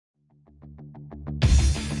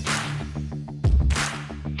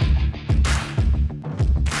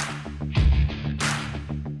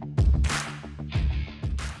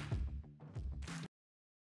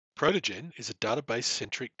Protogen is a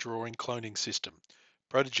database-centric drawing cloning system.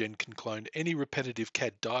 Protogen can clone any repetitive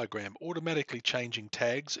CAD diagram, automatically changing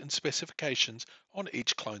tags and specifications on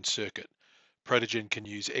each clone circuit. Protogen can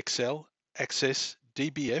use Excel, Access,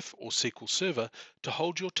 DBF or SQL Server to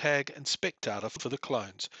hold your tag and spec data for the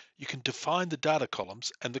clones. You can define the data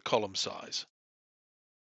columns and the column size.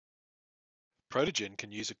 Protogen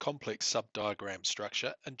can use a complex sub-diagram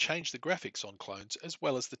structure and change the graphics on clones as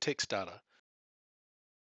well as the text data.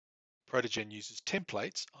 Protogen uses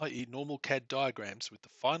templates, i.e. normal CAD diagrams with the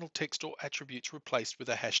final text or attributes replaced with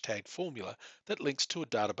a hashtag formula that links to a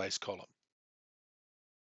database column.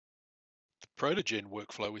 The Protogen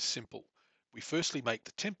workflow is simple. We firstly make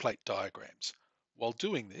the template diagrams. While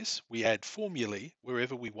doing this, we add formulae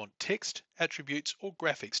wherever we want text, attributes or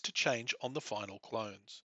graphics to change on the final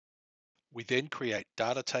clones. We then create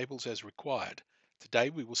data tables as required. Today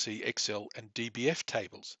we will see Excel and DBF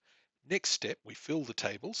tables. Next step, we fill the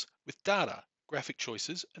tables with data, graphic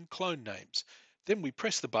choices and clone names. Then we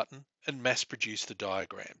press the button and mass produce the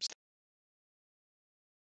diagrams.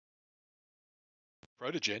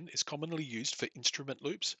 Protogen is commonly used for instrument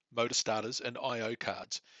loops, motor starters and I/O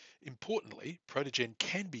cards. Importantly, Protogen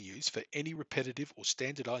can be used for any repetitive or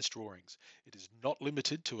standardized drawings. It is not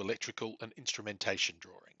limited to electrical and instrumentation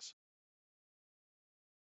drawings.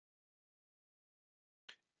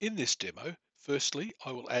 In this demo, firstly,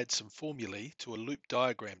 I will add some formulae to a loop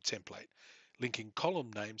diagram template, linking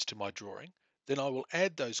column names to my drawing. Then I will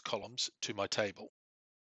add those columns to my table.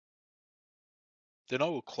 Then I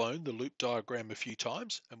will clone the loop diagram a few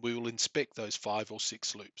times and we will inspect those 5 or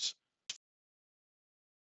 6 loops.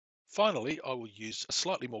 Finally, I will use a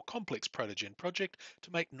slightly more complex Protogen project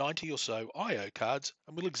to make 90 or so I/O cards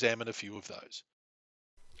and we'll examine a few of those.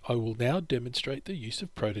 I will now demonstrate the use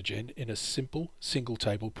of Protogen in a simple single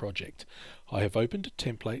table project. I have opened a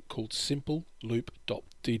template called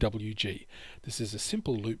simple-loop.dwg. This is a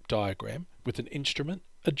simple loop diagram with an instrument,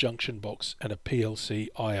 a junction box and a PLC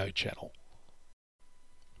I/O channel.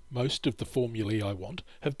 Most of the formulae I want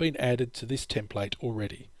have been added to this template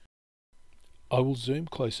already. I will zoom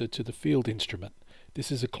closer to the field instrument.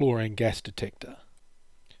 This is a chlorine gas detector.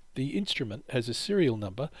 The instrument has a serial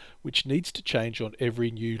number which needs to change on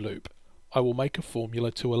every new loop. I will make a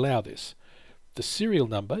formula to allow this. The serial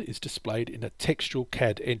number is displayed in a textual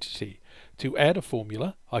CAD entity. To add a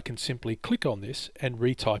formula, I can simply click on this and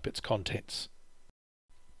retype its contents.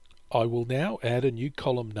 I will now add a new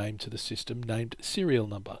column name to the system named serial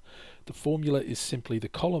number. The formula is simply the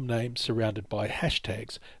column name surrounded by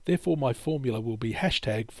hashtags. Therefore my formula will be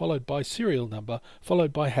hashtag followed by serial number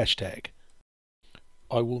followed by hashtag.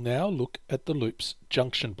 I will now look at the loop's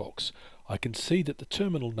junction box. I can see that the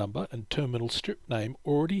terminal number and terminal strip name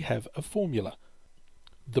already have a formula.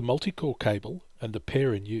 The multi-core cable and the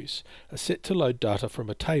pair in use are set to load data from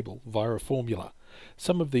a table via a formula.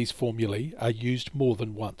 Some of these formulae are used more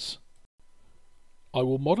than once. I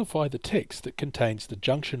will modify the text that contains the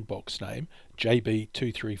junction box name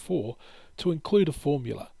JB234 to include a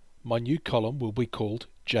formula. My new column will be called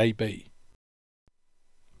JB.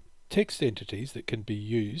 Text entities that can be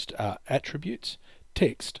used are attributes,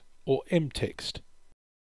 text, or mtext.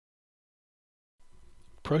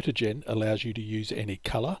 Protogen allows you to use any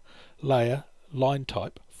color, layer, line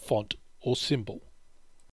type, font, or symbol.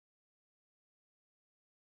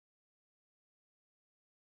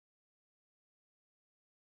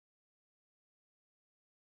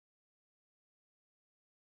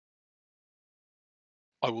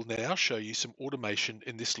 I will now show you some automation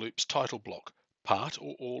in this loop's title block. Part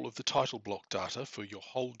or all of the title block data for your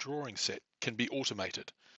whole drawing set can be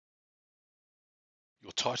automated.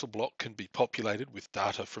 Your title block can be populated with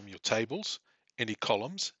data from your tables, any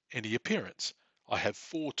columns, any appearance. I have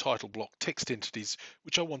 4 title block text entities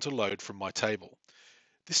which I want to load from my table.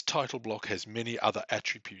 This title block has many other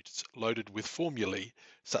attributes loaded with formulae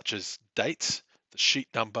such as dates, the sheet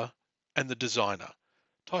number, and the designer.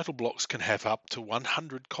 Title blocks can have up to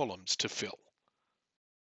 100 columns to fill.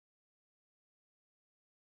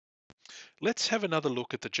 Let's have another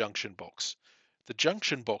look at the junction box. The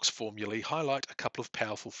junction box formulae highlight a couple of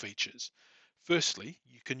powerful features. Firstly,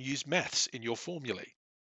 you can use maths in your formulae.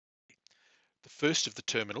 The first of the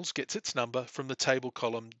terminals gets its number from the table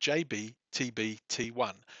column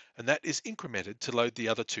JBTBT1, and that is incremented to load the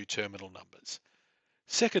other 2 terminal numbers.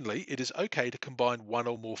 Secondly, it is okay to combine one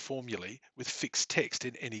or more formulae with fixed text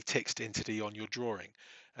in any text entity on your drawing.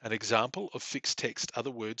 An example of fixed text are the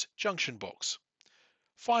words junction box.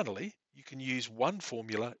 Finally, you can use one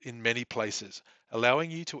formula in many places,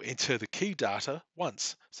 allowing you to enter the key data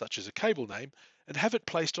once, such as a cable name, and have it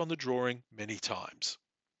placed on the drawing many times.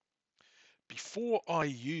 Before I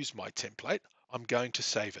use my template, I'm going to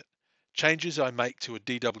save it. Changes I make to a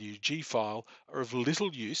DWG file are of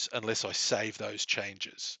little use unless I save those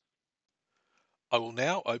changes. I will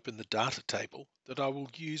now open the data table that I will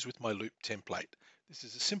use with my loop template. This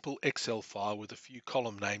is a simple Excel file with a few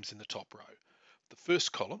column names in the top row. The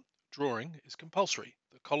first column, drawing, is compulsory.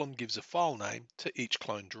 The column gives a file name to each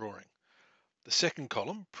clone drawing. The second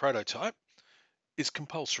column, prototype, is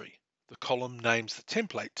compulsory. The column names the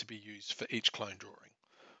template to be used for each clone drawing.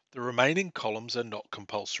 The remaining columns are not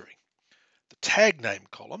compulsory. The tag name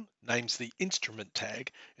column names the instrument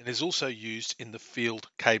tag and is also used in the field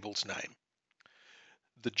cable's name.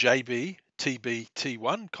 The JB TB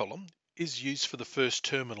T1 column is used for the first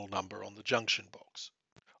terminal number on the junction box.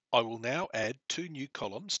 I will now add two new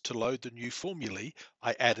columns to load the new formulae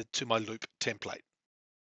I added to my loop template.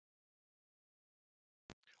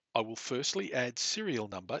 I will firstly add serial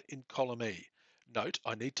number in column E. Note,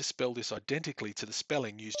 I need to spell this identically to the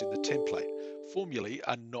spelling used in the template. Formulae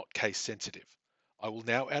are not case sensitive. I will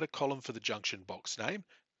now add a column for the junction box name.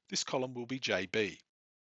 This column will be JB.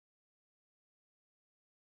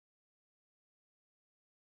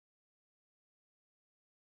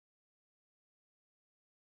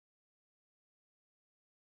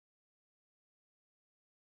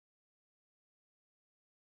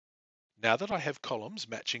 Now that I have columns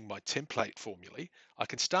matching my template formulae, I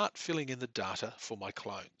can start filling in the data for my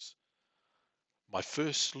clones. My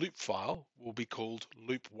first loop file will be called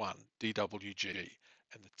loop1 DWG,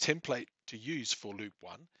 and the template to use for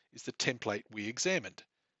loop1 is the template we examined,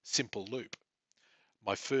 simple loop.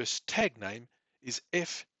 My first tag name is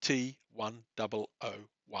FT1001.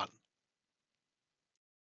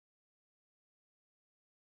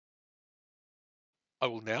 I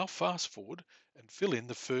will now fast forward and fill in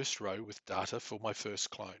the first row with data for my first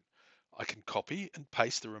clone. I can copy and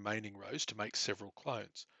paste the remaining rows to make several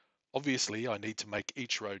clones. Obviously, I need to make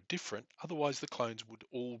each row different, otherwise the clones would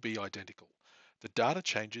all be identical. The data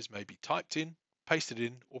changes may be typed in, pasted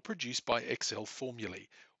in, or produced by Excel formulae,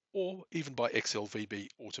 or even by Excel VB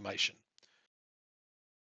automation.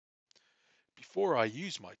 Before I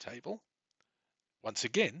use my table, once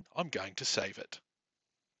again, I'm going to save it.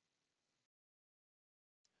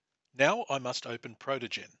 Now I must open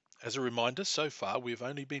Protogen. As a reminder, so far we've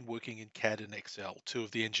only been working in CAD and Excel, two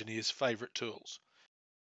of the engineer's favourite tools.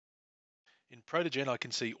 In Protogen, I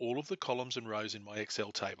can see all of the columns and rows in my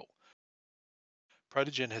Excel table.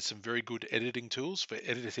 Protogen has some very good editing tools for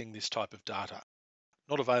editing this type of data,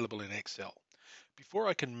 not available in Excel. Before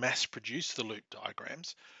I can mass produce the loop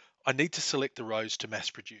diagrams, I need to select the rows to mass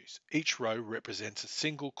produce. Each row represents a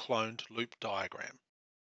single cloned loop diagram.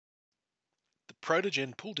 The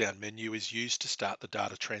Protogen pull-down menu is used to start the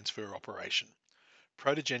data transfer operation.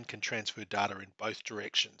 Protogen can transfer data in both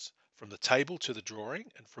directions, from the table to the drawing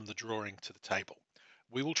and from the drawing to the table.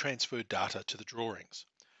 We will transfer data to the drawings.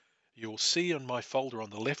 You will see on my folder on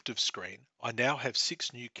the left of screen, I now have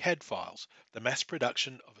 6 new CAD files. The mass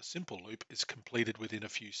production of a simple loop is completed within a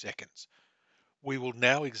few seconds. We will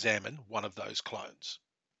now examine one of those clones.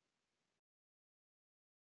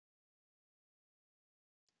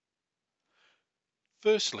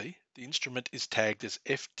 Firstly, the instrument is tagged as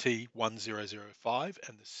FT1005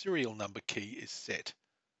 and the serial number key is set.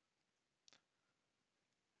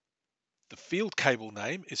 The field cable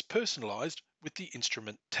name is personalized with the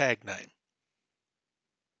instrument tag name.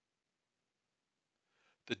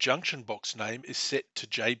 The junction box name is set to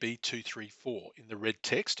JB234 in the red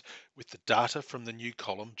text with the data from the new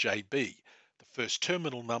column JB. The first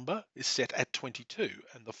terminal number is set at 22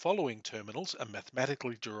 and the following terminals are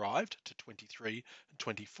mathematically derived to 23 and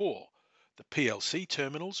 24. The PLC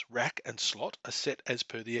terminals, rack and slot are set as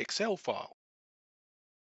per the Excel file.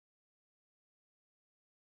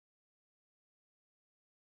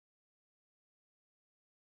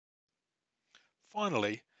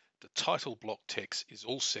 Finally, the title block text is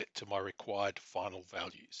all set to my required final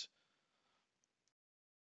values.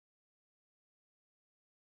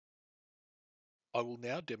 I will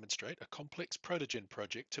now demonstrate a complex Protogen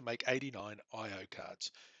project to make 89 I/O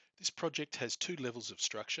cards. This project has two levels of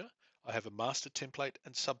structure. I have a master template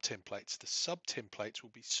and sub-templates. The sub-templates will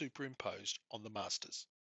be superimposed on the masters.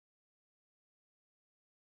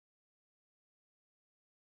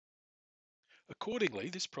 Accordingly,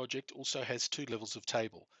 this project also has two levels of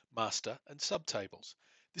table, master and subtables.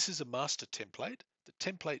 This is a master template. The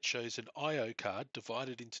template shows an I/O card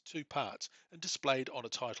divided into two parts and displayed on a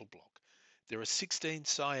title block. There are 16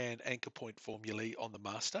 cyan anchor point formulae on the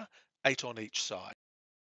master, 8 on each side.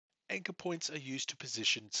 Anchor points are used to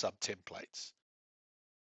position subtemplates.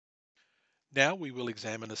 Now we will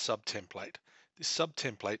examine a subtemplate. This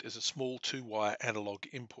subtemplate is a small 2-wire analog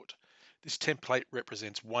input. This template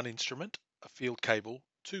represents one instrument, a field cable,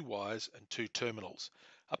 2 wires and 2 terminals.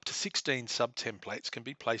 Up to 16 sub-templates can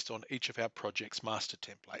be placed on each of our project's master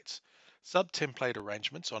templates. Sub-template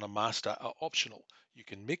arrangements on a master are optional. You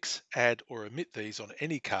can mix, add or omit these on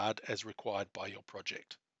any card as required by your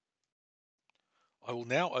project. I will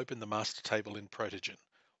now open the master table in Protogen.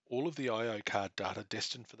 All of the I/O card data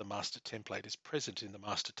destined for the master template is present in the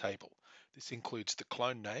master table. This includes the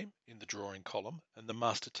clone name in the drawing column and the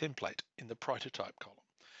master template in the prototype column.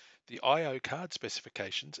 The I/O card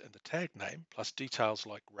specifications and the tag name, plus details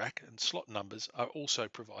like rack and slot numbers, are also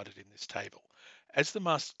provided in this table. As the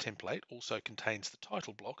master template also contains the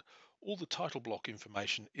title block, all the title block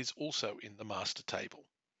information is also in the master table.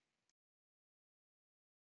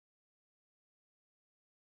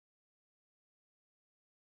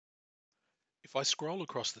 If I scroll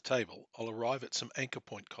across the table, I'll arrive at some anchor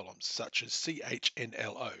point columns such as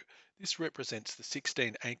CHNLO. This represents the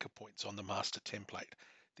 16 anchor points on the master template.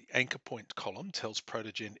 The anchor point column tells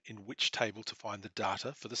Protogen in which table to find the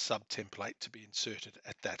data for the sub-template to be inserted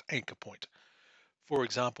at that anchor point. For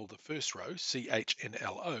example, the first row,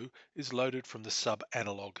 CHNLO, is loaded from the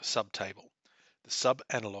sub-analog subtable. The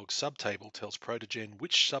sub-analog subtable tells Protogen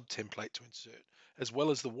which sub-template to insert, as well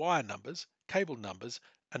as the wire numbers, cable numbers,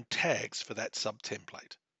 and tags for that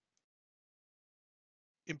sub-template.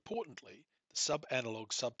 Importantly, the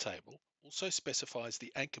sub-analog subtable also specifies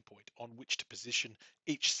the anchor point on which to position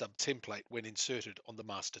each sub-template when inserted on the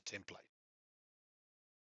master template.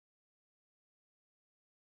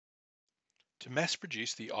 To mass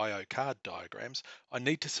produce the I/O card diagrams, I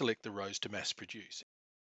need to select the rows to mass produce.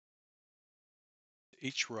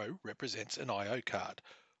 Each row represents an I/O card.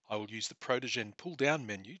 I will use the Protogen pull-down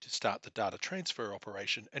menu to start the data transfer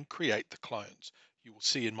operation and create the clones. You will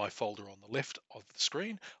see in my folder on the left of the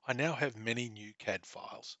screen, I now have many new CAD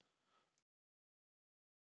files.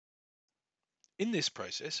 In this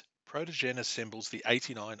process, Protogen assembles the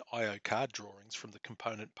 89 I/O card drawings from the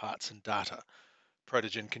component parts and data.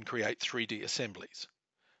 Protogen can create 3D assemblies.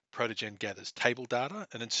 Protogen gathers table data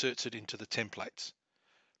and inserts it into the templates.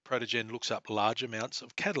 Protogen looks up large amounts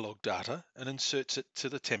of catalog data and inserts it to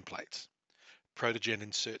the templates. Protogen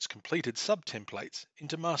inserts completed sub-templates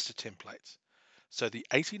into master templates. So the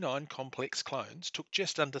 89 complex clones took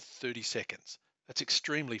just under 30 seconds. That's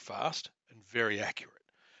extremely fast and very accurate.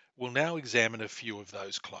 We'll now examine a few of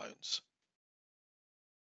those clones.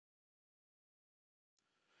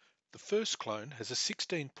 The first clone has a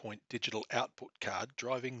 16-point digital output card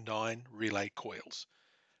driving 9 relay coils.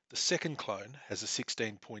 The second clone has a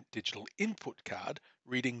 16-point digital input card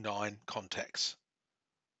reading 9 contacts.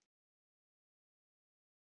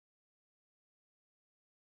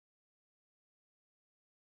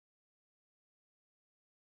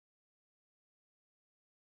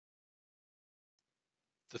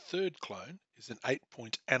 The third clone is an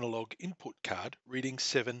 8-point analog input card reading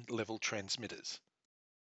 7 level transmitters.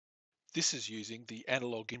 This is using the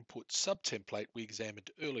analog input sub-template we examined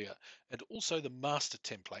earlier and also the master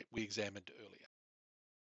template we examined earlier.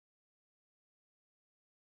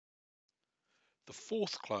 The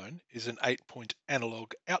fourth clone is an 8-point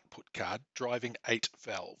analog output card driving 8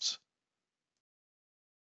 valves.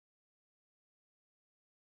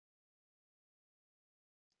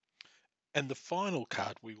 And the final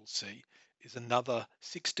card we will see is another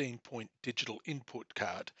 16-point digital input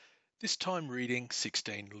card, this time reading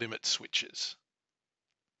 16 limit switches.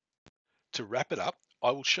 To wrap it up, I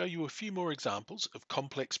will show you a few more examples of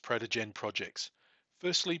complex Protogen projects.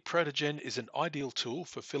 Firstly, Protogen is an ideal tool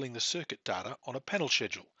for filling the circuit data on a panel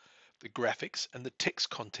schedule. The graphics and the text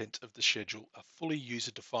content of the schedule are fully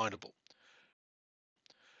user definable.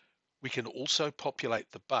 We can also populate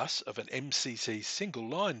the bus of an MCC single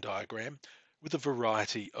line diagram with a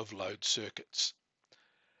variety of load circuits.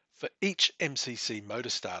 For each MCC motor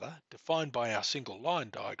starter defined by our single line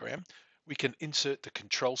diagram, we can insert the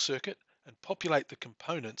control circuit and populate the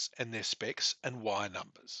components and their specs and wire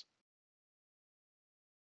numbers.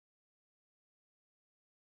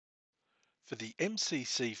 For the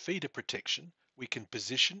MCC feeder protection, we can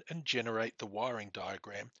position and generate the wiring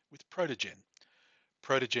diagram with Protogen.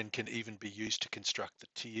 Protogen can even be used to construct the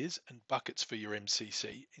tiers and buckets for your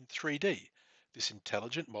MCC in 3D. This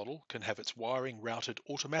intelligent model can have its wiring routed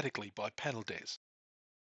automatically by PanelDes.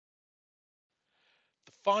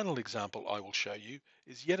 The final example I will show you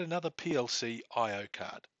is yet another PLC I/O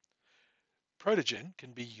card. Protogen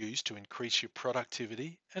can be used to increase your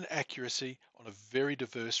productivity and accuracy on a very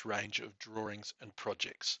diverse range of drawings and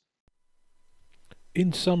projects.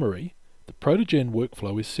 In summary, the Protogen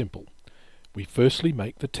workflow is simple. We firstly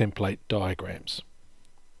make the template diagrams.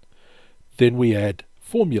 Then we add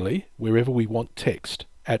formulae wherever we want text,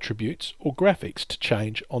 attributes or graphics to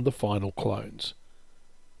change on the final clones.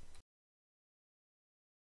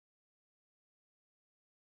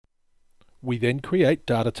 We then create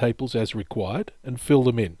data tables as required and fill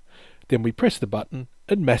them in. Then we press the button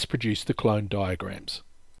and mass produce the clone diagrams.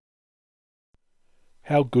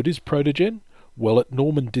 How good is Protogen? Well, at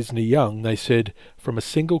Norman Disney Young they said, from a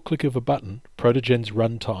single click of a button, Protogen's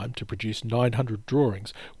run time to produce 900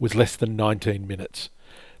 drawings was less than 19 minutes.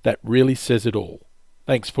 That really says it all.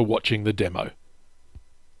 Thanks for watching the demo.